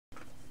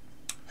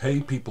Hey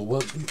people,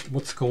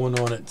 what's going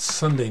on? It's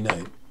Sunday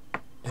night,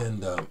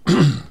 and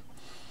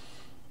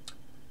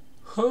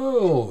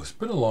oh, it's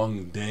been a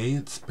long day.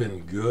 It's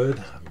been good.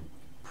 I'm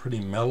pretty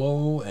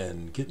mellow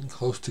and getting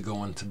close to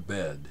going to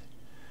bed.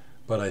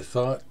 But I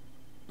thought,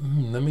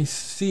 let me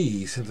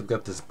see, since I've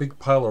got this big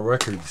pile of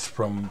records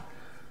from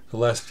the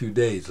last few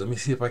days, let me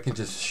see if I can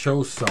just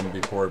show some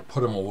before I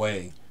put them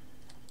away.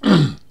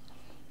 And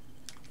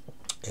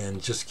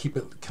just keep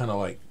it kind of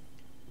like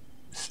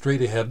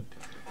straight ahead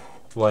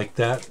like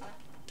that.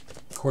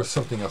 Of course,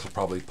 something else will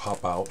probably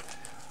pop out.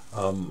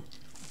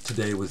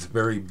 Today was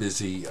very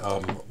busy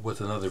with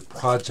another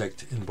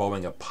project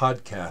involving a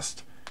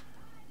podcast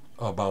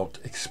about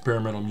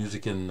experimental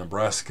music in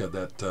Nebraska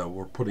that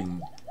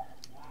I'm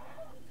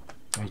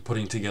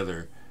putting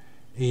together.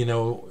 You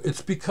know,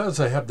 it's because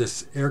I have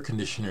this air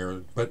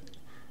conditioner, but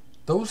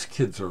those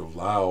kids are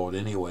loud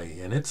anyway,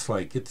 and it's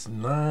like it's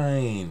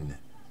 9.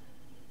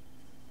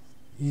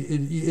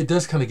 It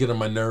does kind of get on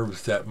my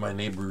nerves that my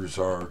neighbors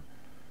are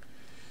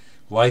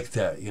like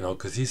that, you know,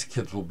 because these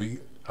kids will be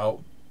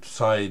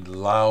outside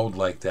loud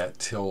like that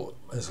till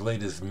as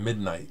late as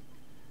midnight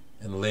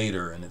and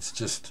later, and it's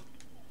just,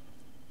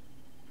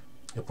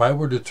 if I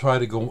were to try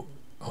to go,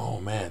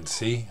 oh man,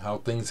 see how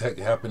things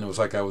happen. It was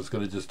like I was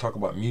going to just talk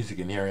about music,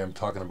 and here I am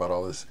talking about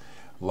all this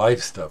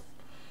life stuff.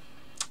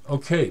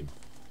 Okay,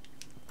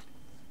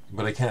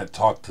 but I can't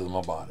talk to them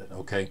about it,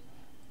 okay?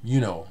 You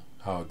know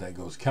how that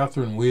goes.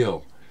 Catherine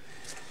Wheel.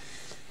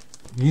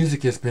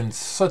 Music has been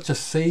such a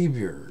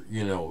savior,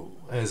 you know,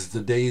 as the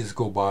days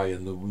go by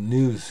and the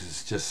news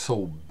is just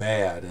so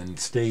bad and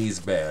stays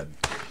bad.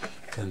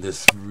 And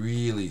this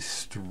really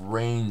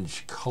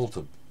strange cult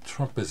of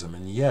Trumpism.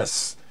 And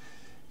yes,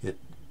 it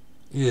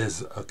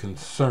is a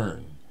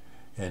concern.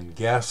 And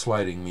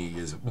gaslighting me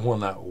will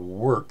not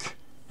work.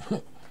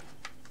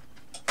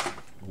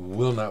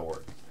 Will not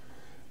work.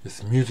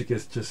 This music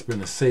has just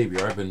been a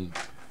savior. I've been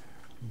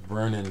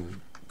burning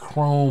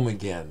chrome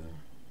again.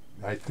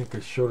 I think I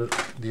showed it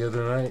the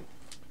other night.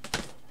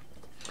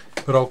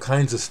 But all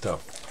kinds of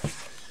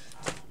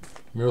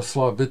stuff.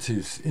 Miroslav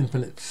Vitous,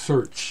 Infinite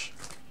Search.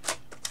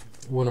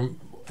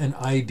 An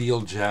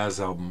ideal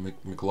jazz album.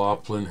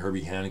 McLaughlin,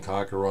 Herbie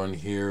Hancock are on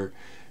here.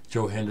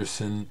 Joe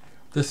Henderson.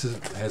 This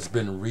has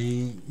been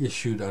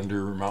reissued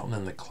under Mountain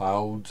in the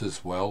Clouds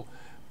as well.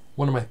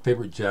 One of my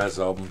favorite jazz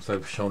albums.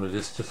 I've shown it.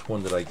 It's just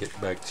one that I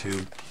get back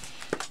to.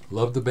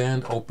 Love the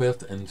band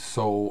Opeth, and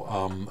so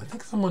I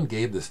think someone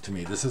gave this to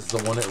me. This is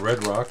the one at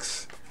Red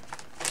Rocks.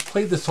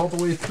 Played this all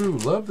the way through.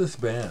 Love this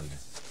band.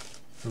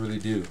 I really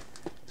do.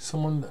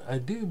 I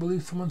do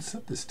believe someone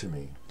sent this to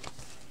me.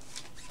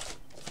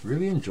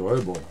 Really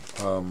enjoyable.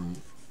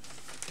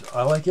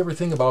 I like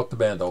everything about the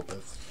band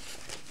Opeth.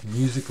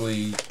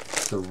 Musically,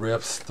 the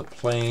riffs, the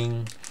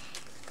playing.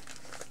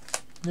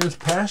 There's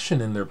passion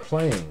in their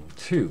playing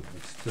too.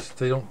 It's just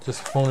they don't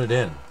just phone it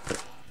in.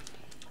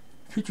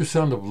 Future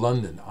Sound of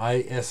London,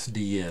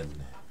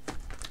 ISDN.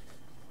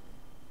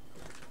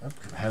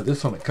 I've had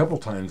this on a couple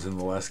times in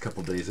the last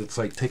couple days. It's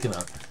like taking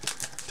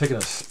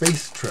a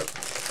space trip.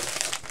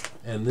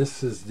 And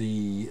this is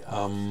the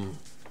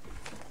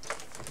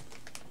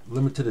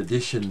limited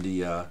edition.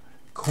 The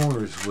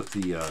corners with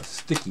the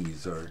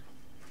stickies are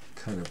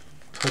kind of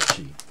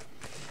touchy.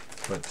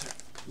 But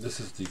this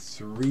is the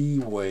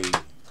 3-way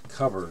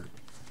cover.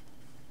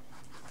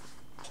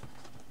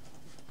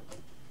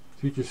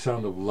 Future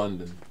Sound of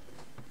London.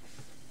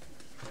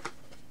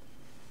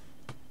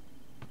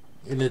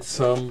 And it's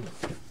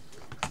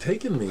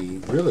taken me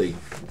really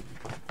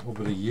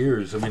over the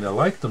years. I mean, I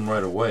liked them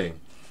right away.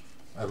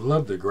 I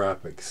love the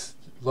graphics.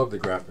 Love the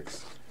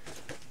graphics.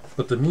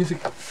 But the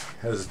music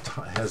has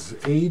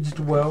aged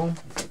well,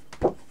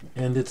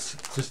 and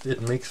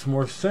it makes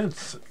more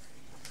sense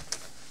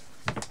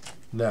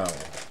now.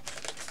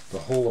 The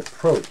whole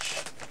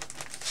approach.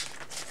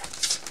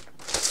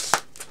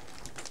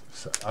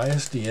 So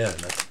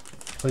ISDN. I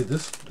played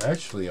this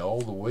actually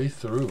all the way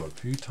through a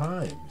few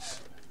times.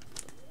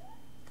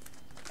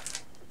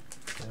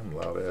 Damn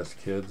loud-ass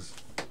kids.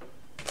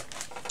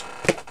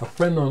 A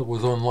friend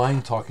was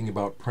online talking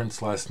about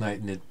Prince last night,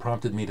 and it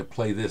prompted me to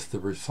play this, the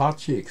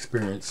Versace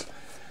Experience,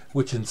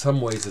 which in some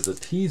ways is a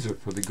teaser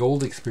for the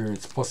Gold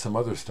Experience plus some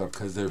other stuff,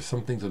 because there's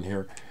some things in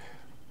here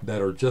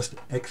that are just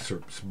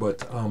excerpts.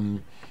 But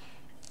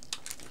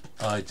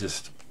I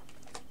just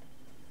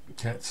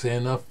can't say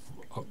enough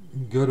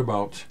good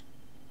about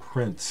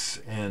Prince.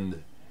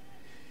 And,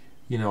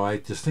 you know, I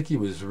just think he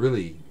was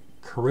really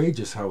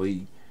courageous how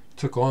he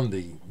took on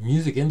the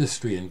music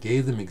industry and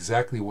gave them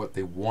exactly what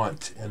they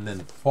want, and then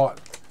fought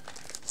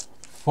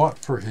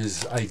for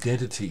his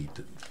identity,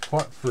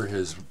 fought for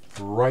his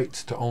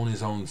rights to own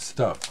his own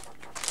stuff.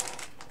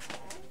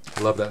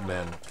 Love that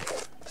man.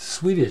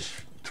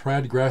 Swedish,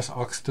 Trad Gras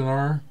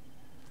Stenar.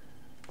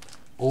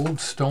 Old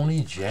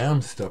stony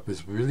jam stuff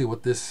is really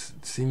what this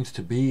seems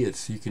to be.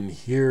 You can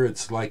hear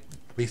it's like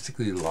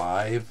basically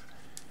live,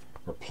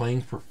 or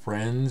playing for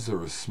friends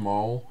or a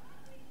small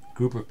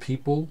group of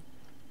people.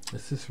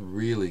 This is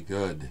really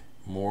good.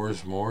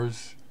 Moors,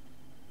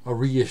 a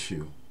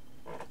reissue.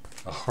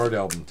 a hard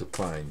album to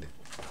find.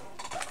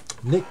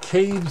 Nick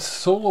Cave's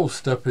solo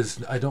stuff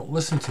is, I don't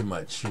listen to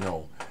much, you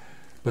know.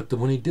 But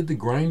when he did the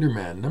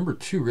Grinderman, number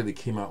 2 really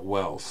came out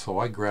well, so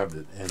I grabbed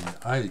it, and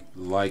I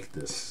like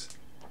this.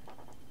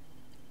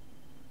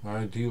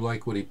 I do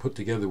like what he put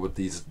together with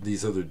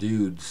these other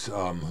dudes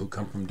who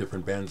come from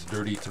different bands,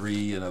 Dirty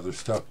 3 and other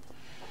stuff.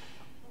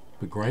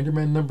 But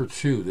Grinderman number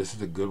 2, this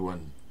is a good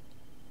one.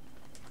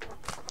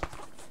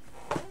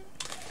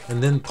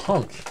 And then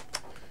Punk,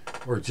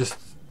 or just,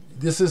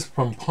 this is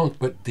from Punk,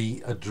 but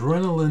the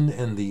adrenaline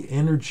and the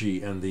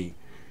energy and the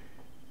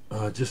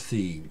just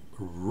the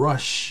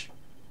rush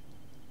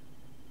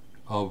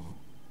of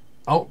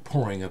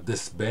outpouring of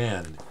this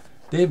band.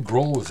 Dave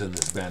Grohl was in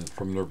this band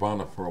from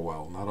Nirvana for a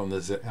while, not on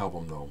this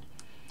album though.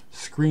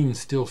 Scream,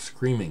 Still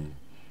Screaming.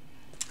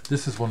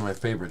 This is one of my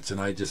favorites,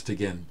 and I just,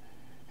 again,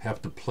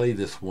 have to play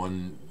this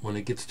one. When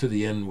it gets to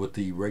the end with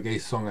the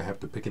reggae song, I have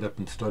to pick it up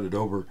and start it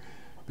over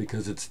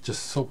because it's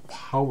just so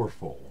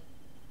powerful.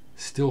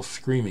 Still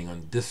Screaming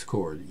on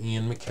Discord.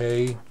 Ian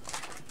McKay.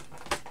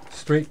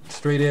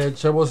 Straight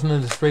edge. I wasn't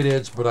into straight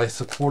edge, but I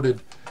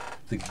supported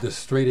the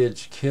straight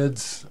edge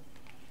kids.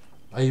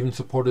 I even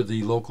supported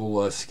the local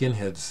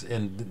skinheads,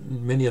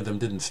 and many of them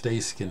didn't stay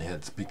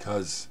skinheads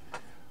because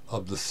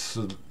of the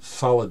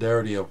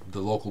solidarity of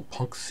the local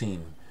punk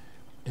scene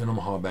in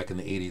Omaha back in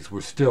the 80s. We're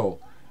still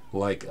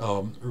like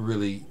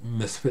really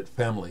misfit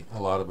family,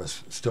 a lot of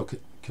us still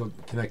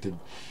connected.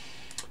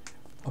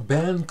 A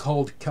band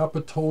called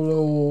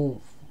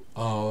Capitolo,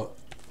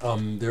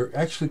 they're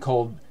actually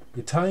called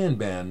Italian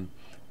band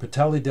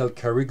Petali del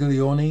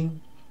Cariglione,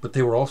 but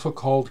they were also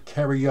called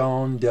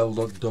Carillon del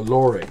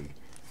Dolore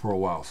for a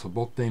while, so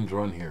both names are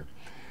on here.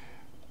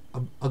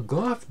 A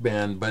goth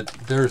band, but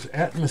there's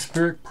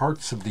atmospheric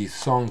parts of these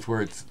songs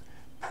where it's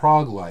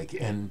prog-like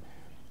and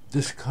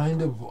this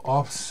kind of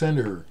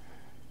off-center,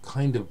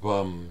 kind of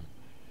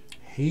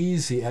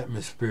hazy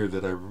atmosphere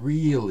that I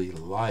really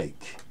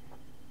like.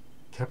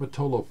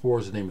 Capitolo 4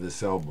 is the name of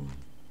this album.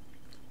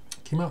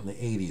 Came out in the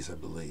 80s, I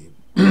believe.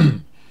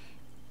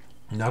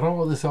 Not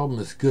all of this album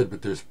is good,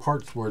 but there's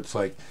parts where it's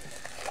like,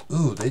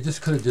 ooh, they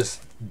just could have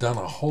just done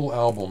a whole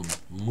album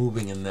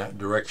moving in that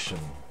direction.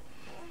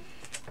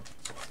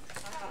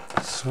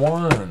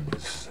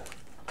 Swans.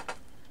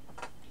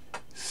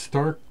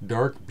 Stark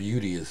Dark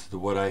Beauty is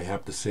what I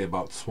have to say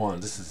about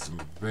Swans. This is some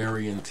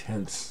very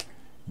intense,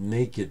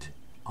 naked,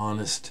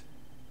 honest,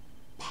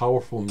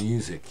 powerful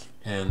music.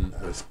 And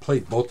I've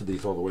played both of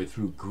these all the way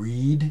through,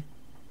 Greed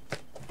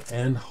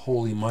and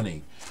Holy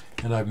Money.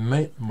 And I've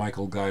met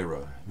Michael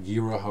Gira,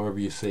 however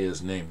you say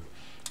his name.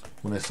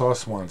 When I saw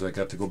Swans, I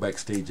got to go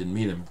backstage and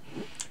meet him,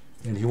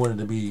 and he wanted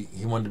to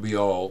be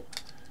all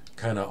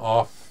kind of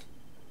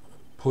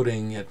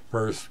off-putting at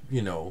first.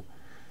 You know,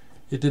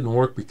 it didn't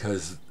work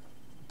because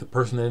the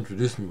person that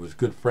introduced me was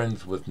good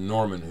friends with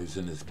Norman, who's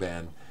in his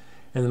band.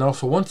 And then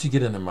also, once you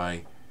get into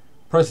my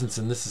presence,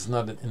 and this is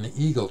not an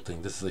ego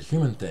thing, this is a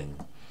human thing.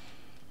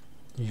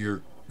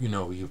 You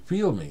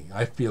feel me,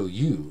 I feel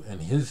you,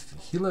 and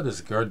he let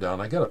his guard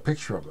down. I got a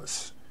picture of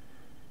us,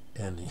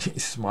 and he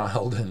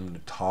smiled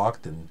and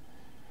talked and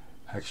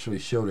actually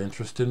showed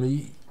interest in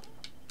me.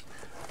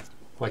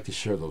 I like to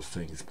share those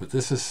things, but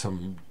this is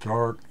some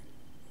dark,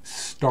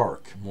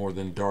 stark more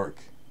than dark,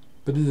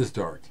 but it is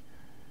dark.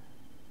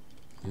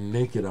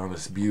 Naked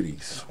Honest Beauty,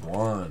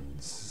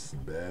 Swans,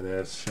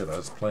 badass shit. I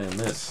was playing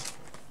this.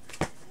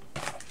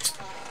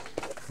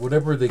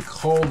 Whatever they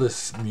call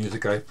this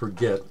music, I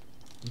forget.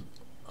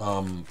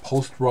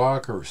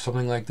 Post-rock or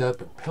something like that,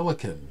 but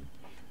Pelican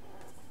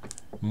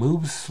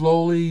moves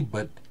slowly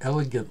but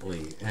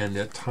elegantly and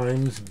at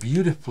times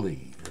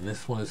beautifully, and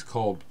this one is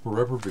called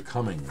Forever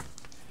Becoming.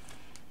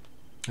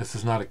 This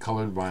is not a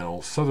colored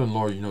vinyl. Southern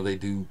Lord, you know, they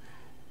do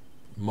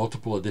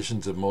multiple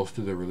editions of most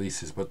of their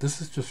releases, but this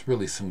is just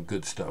really some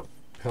good stuff.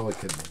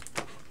 Pelican.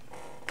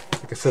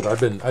 Like I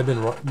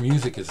said,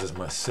 music is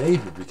my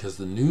savior because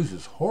the news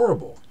is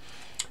horrible.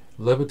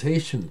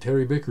 Levitation,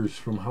 Terry Bickers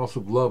from House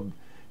of Love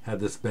had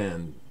this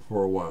band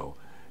for a while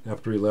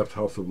after he left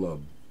House of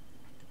Love.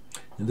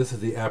 And this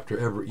is the After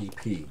Ever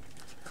EP.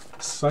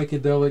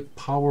 Psychedelic,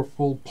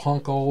 powerful,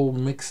 punk all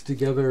mixed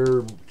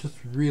together. Just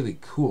really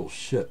cool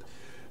shit.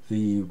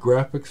 The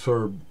graphics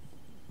are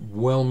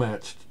well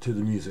matched to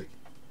the music.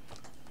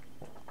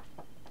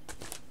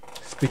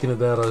 Speaking of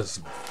that, I was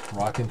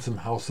rocking some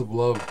House of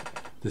Love.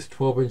 This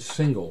 12-inch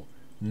single,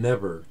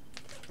 Never,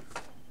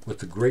 with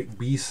the great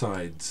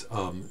B-sides,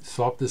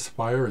 Soft as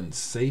Fire and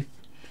Safe.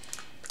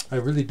 I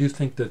really do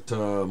think that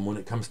when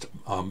it comes to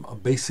a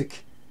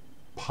basic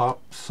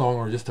pop song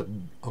or just a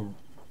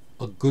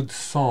good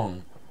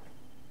song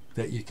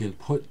that you can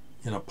put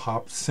in a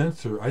pop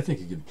sensor, I think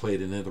you can play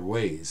it in other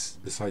ways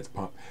besides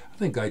pop. I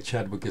think Guy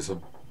Chadwick is a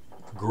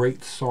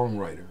great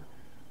songwriter,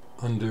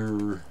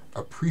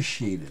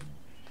 underappreciated.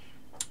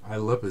 I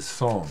love his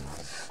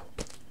songs.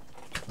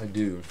 I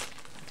do.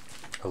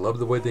 I love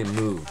the way they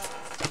move.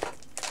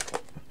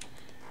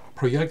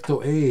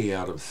 Proyecto A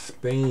out of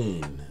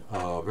Spain.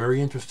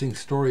 Very interesting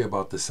story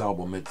about this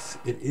album. It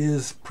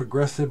is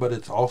progressive, but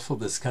it's also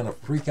this kind of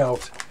freak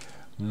out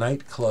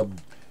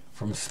nightclub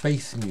from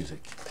space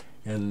music.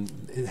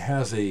 And it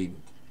has a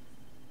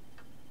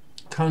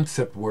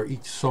concept where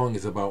each song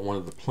is about one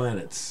of the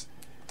planets.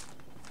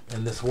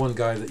 And this one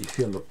guy that you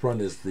see on the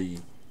front is the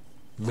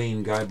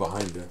main guy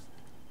behind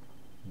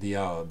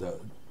the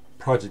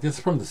project. It's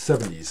from the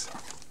 70s.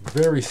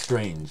 Very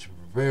strange,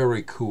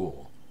 very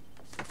cool.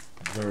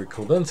 Very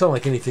cool. Doesn't sound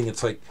like anything.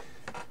 It's like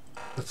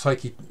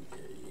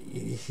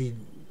he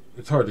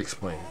it's hard to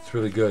explain. It's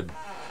really good.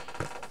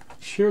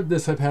 Shared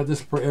this. I've had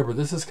this forever.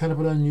 This is kind of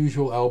an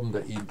unusual album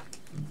that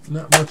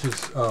not much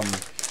is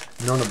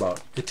known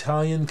about.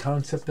 Italian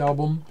concept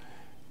album,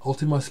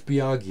 Ultima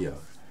Spiaggia,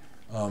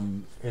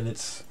 and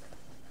it's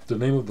the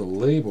name of the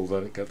label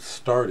that it got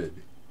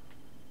started.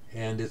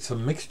 And it's a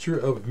mixture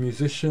of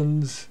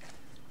musicians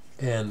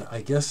and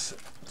I guess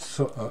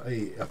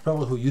a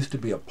fellow who used to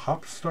be a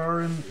pop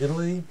star in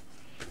Italy.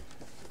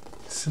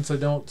 Since I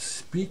don't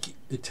speak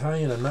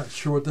Italian, I'm not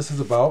sure what this is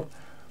about.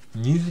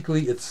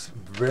 Musically, it's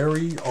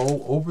very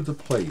all over the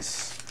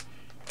place.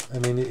 I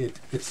mean,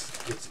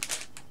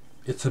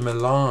 it's a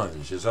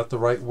melange. Is that the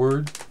right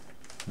word?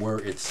 Where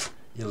it's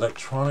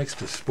electronics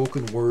to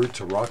spoken word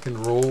to rock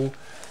and roll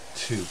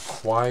to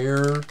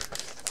choir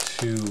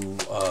to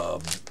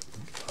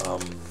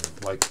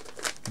like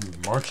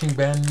marching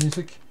band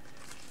music.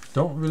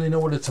 Don't really know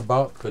what it's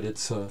about, but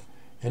it's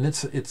and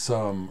it's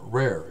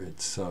rare.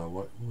 It's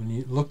when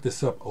you look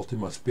this up,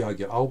 Ultima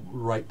Spiaggia, I'll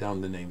write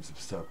down the names of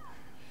stuff.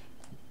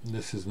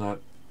 This is not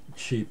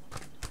cheap.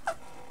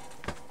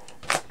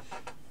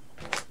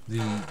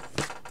 The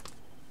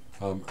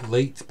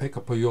late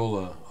Pekka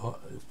Pohjola,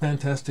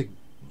 fantastic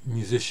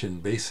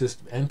musician, bassist,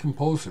 and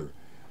composer.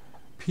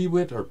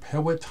 Pewit or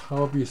Pewit,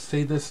 however you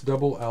say this,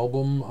 double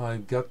album. I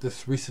got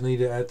this recently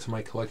to add to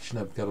my collection.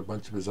 I've got a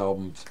bunch of his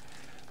albums.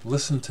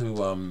 Listen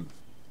to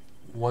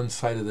one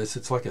side of this.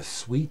 It's like a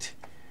suite,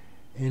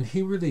 and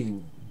he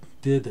really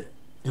did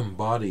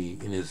embody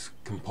in his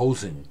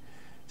composing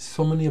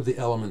so many of the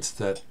elements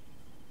that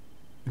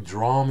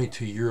draw me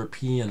to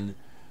European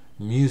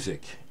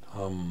music.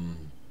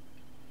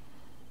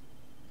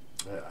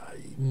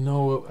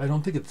 No, I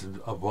don't think it's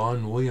a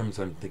Vaughan Williams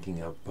I'm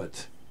thinking of,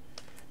 but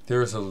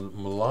there's a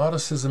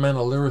melodicism and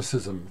a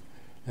lyricism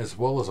as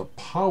well as a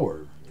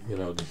power. You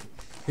know,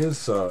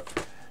 his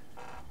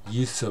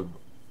use of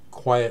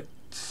quiet,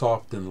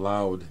 soft, and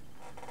loud,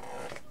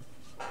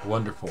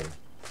 wonderful.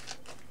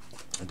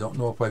 I don't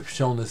know if I've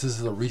shown this. This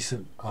is a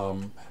recent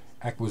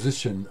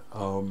acquisition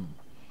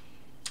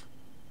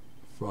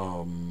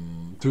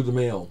through the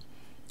mail.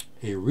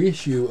 A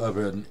reissue of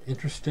an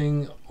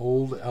interesting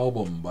old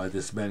album by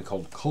this band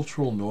called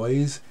Cultural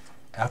Noise,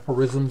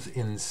 Aphorisms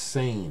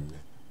Insane.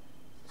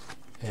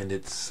 And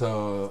it's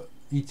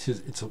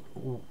it's a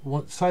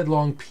one side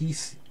long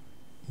piece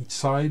each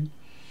side,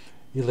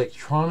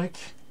 electronic.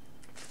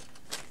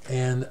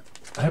 And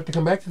I have to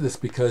come back to this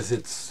because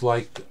it's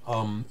like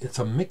it's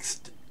a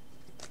mixed.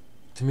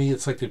 To me,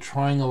 it's like they're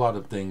trying a lot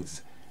of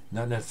things.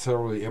 Not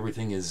necessarily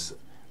everything is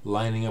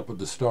lining up with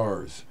the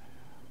stars,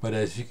 but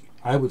as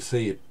I would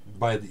say, you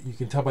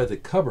can tell by the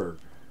cover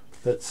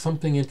that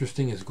something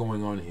interesting is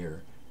going on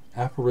here.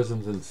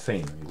 Aphorisms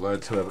Insane. I'm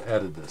glad to have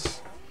added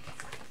this.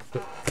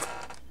 But,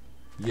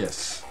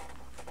 yes.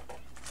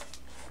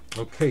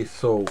 Okay,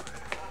 so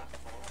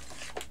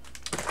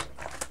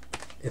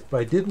if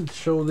I didn't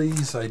show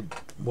these, I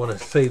want to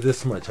say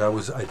this much.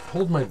 I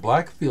pulled my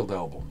Blackfield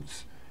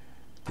albums.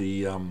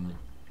 The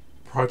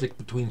project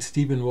between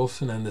Steven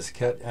Wilson and this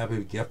cat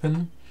Abby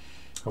Geffen.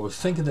 I was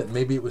thinking that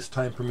maybe it was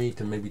time for me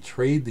to maybe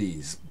trade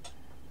these.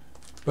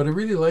 But I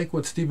really like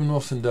what Steven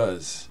Wilson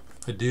does.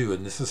 I do,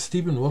 and this is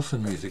Steven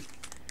Wilson music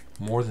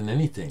more than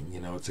anything. You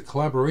know, it's a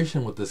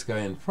collaboration with this guy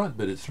in front,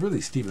 but it's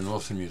really Steven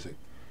Wilson music.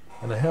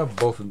 And I have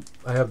both.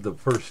 I have the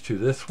first two,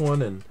 this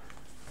one and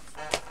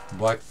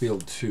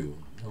Blackfield 2.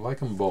 I like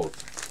them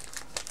both.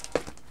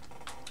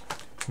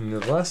 And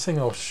the last thing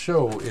I'll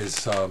show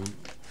is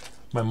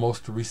my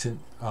most recent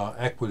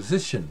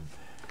acquisition.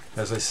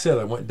 As I said,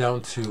 I went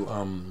down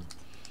to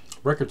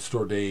Record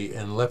Store Day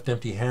and left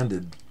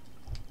empty-handed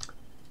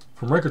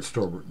from Record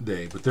Store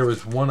Day, but there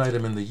was one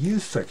item in the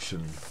used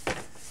section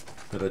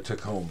that I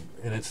took home,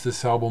 and it's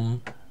this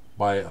album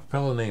by a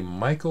fellow named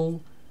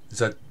Michael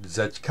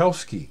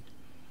Czajkowski,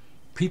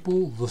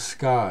 People the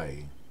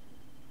Sky.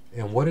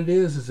 And what it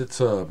is it's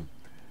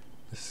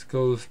this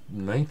goes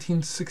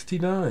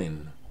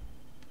 1969.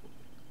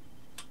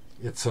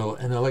 It's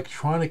an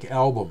electronic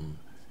album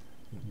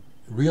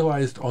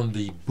realized on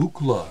the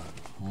Buchla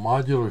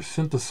modular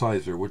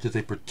synthesizer, which is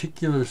a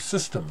particular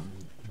system.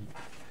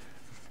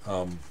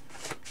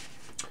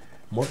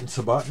 Morton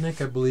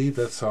Subotnick, I believe,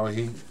 that's how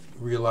he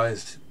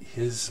realized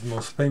his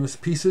most famous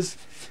pieces.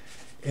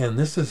 And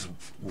this is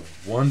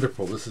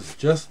wonderful. This is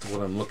just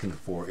what I'm looking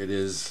for. It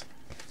is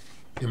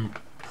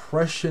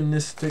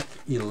impressionistic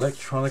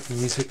electronic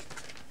music,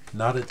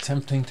 not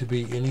attempting to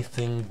be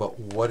anything but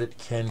what it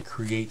can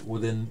create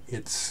within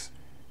its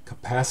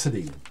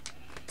capacity.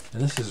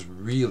 And this is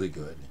really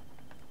good.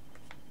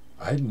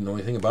 I didn't know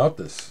anything about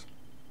this.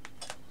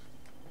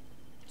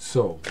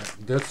 So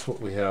that's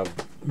what we have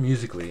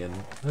musically, and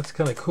that's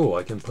kind of cool.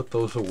 I can put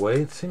those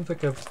away. It seems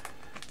like I've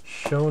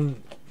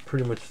shown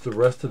pretty much the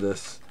rest of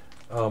this.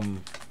 I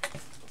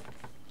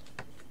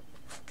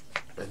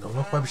don't know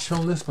if I've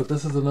shown this, but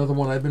this is another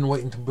one I've been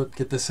waiting to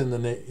get this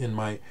in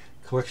my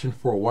collection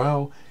for a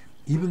while.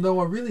 Even though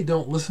I really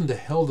don't listen to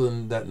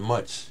Heldon that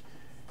much.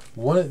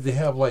 They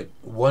have like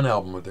one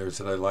album of theirs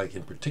that I like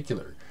in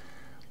particular,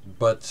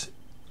 but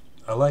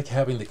I like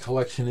having the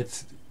collection.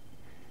 It's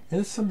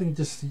something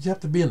just you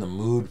have to be in the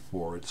mood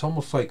for. It's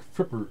almost like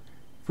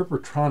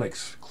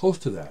Frippertronics, close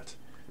to that.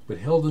 But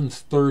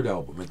Heldon's third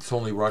album, It's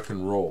Only Rock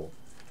and Roll.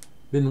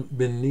 Been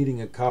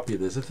needing a copy of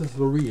this. This is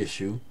the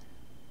reissue,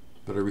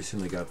 but I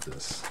recently got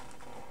this.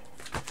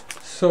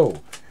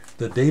 So,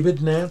 the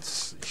David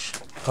Nance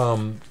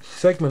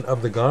segment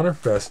of the Goner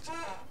Fest,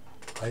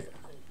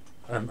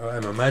 I'm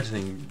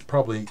imagining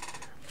probably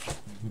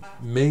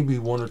maybe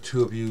one or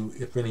two of you,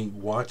 if any,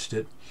 watched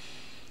it.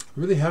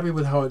 Really happy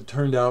with how it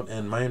turned out,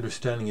 and my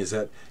understanding is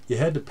that you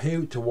had to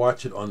pay to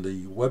watch it on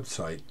the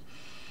website.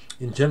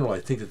 In general, I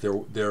think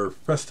that their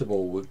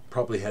festival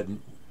probably had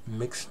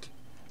mixed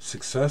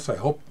success. I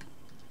hope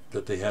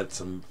that they had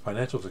some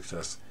financial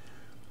success,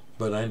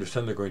 but I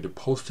understand they're going to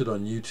post it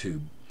on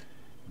YouTube,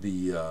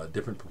 the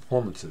different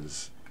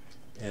performances.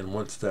 And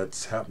once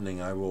that's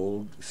happening, I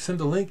will send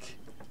a link,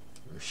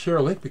 share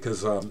a link,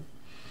 because I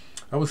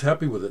was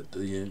happy with it.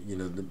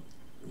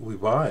 We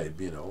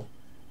vibe,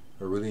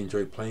 I really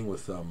enjoyed playing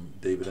with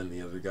David and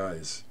the other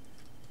guys.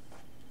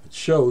 It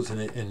shows,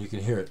 and you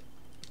can hear it.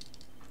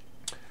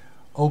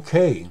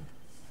 Okay,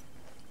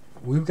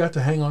 we've got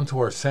to hang on to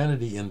our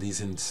sanity in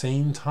these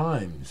insane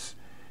times,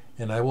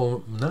 and I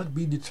will not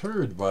be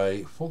deterred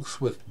by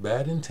folks with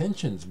bad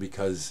intentions,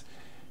 because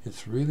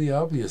it's really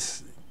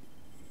obvious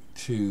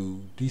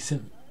to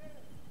decent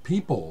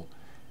people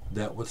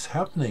that what's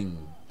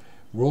happening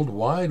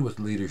worldwide with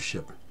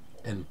leadership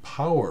and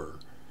power,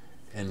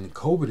 and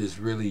COVID is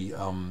really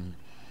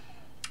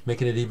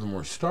making it even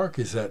more stark,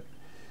 is that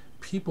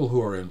people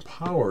who are in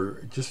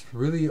power just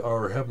really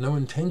have no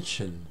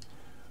intention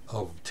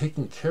of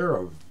taking care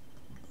of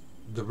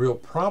the real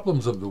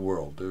problems of the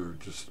world. They're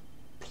just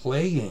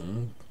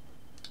playing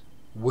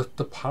with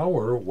the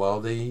power while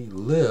they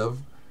live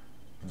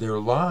their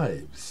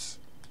lives.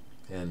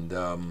 And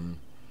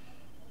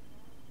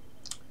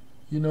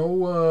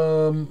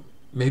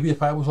maybe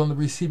if I was on the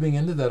receiving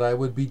end of that, I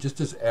would be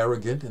just as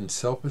arrogant and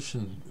selfish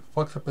and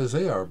fucked up as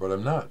they are, but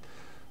I'm not.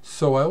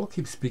 So I will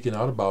keep speaking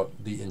out about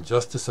the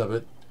injustice of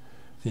it,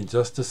 the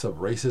injustice of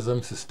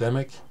racism,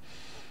 systemic,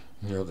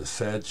 the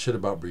sad shit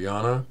about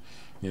Brianna,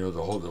 the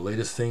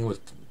latest thing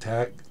with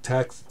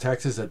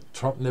taxes that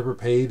Trump never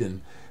paid,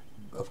 and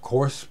of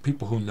course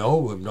people who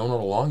have known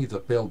all along he's a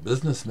failed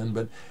businessman,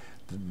 but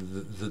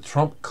the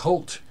Trump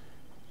cult,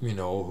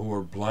 who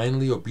are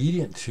blindly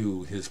obedient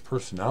to his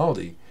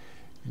personality,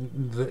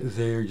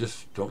 they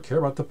just don't care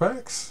about the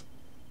facts.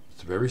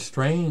 It's very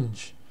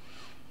strange,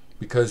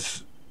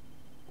 because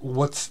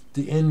what's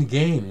the end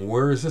game?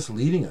 Where is this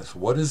leading us?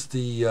 What is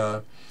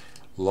the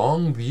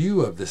long view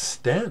of this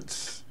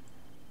stance?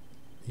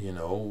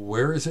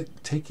 Where is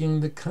it taking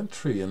the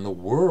country and the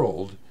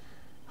world?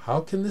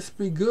 How can this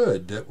be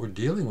good that we're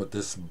dealing with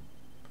this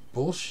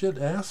bullshit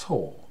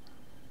asshole?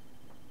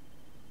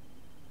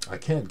 I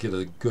can't get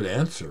a good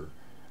answer.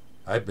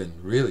 I've been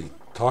really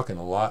talking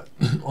a lot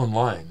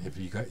online, if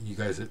you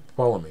guys that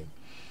follow me,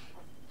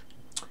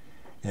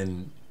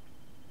 and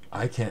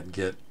I can't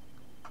get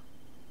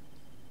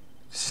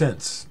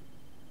sense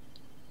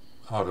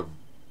out of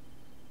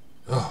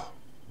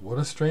what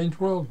a strange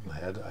world. I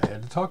had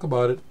to talk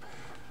about it.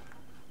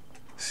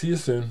 See you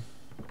soon.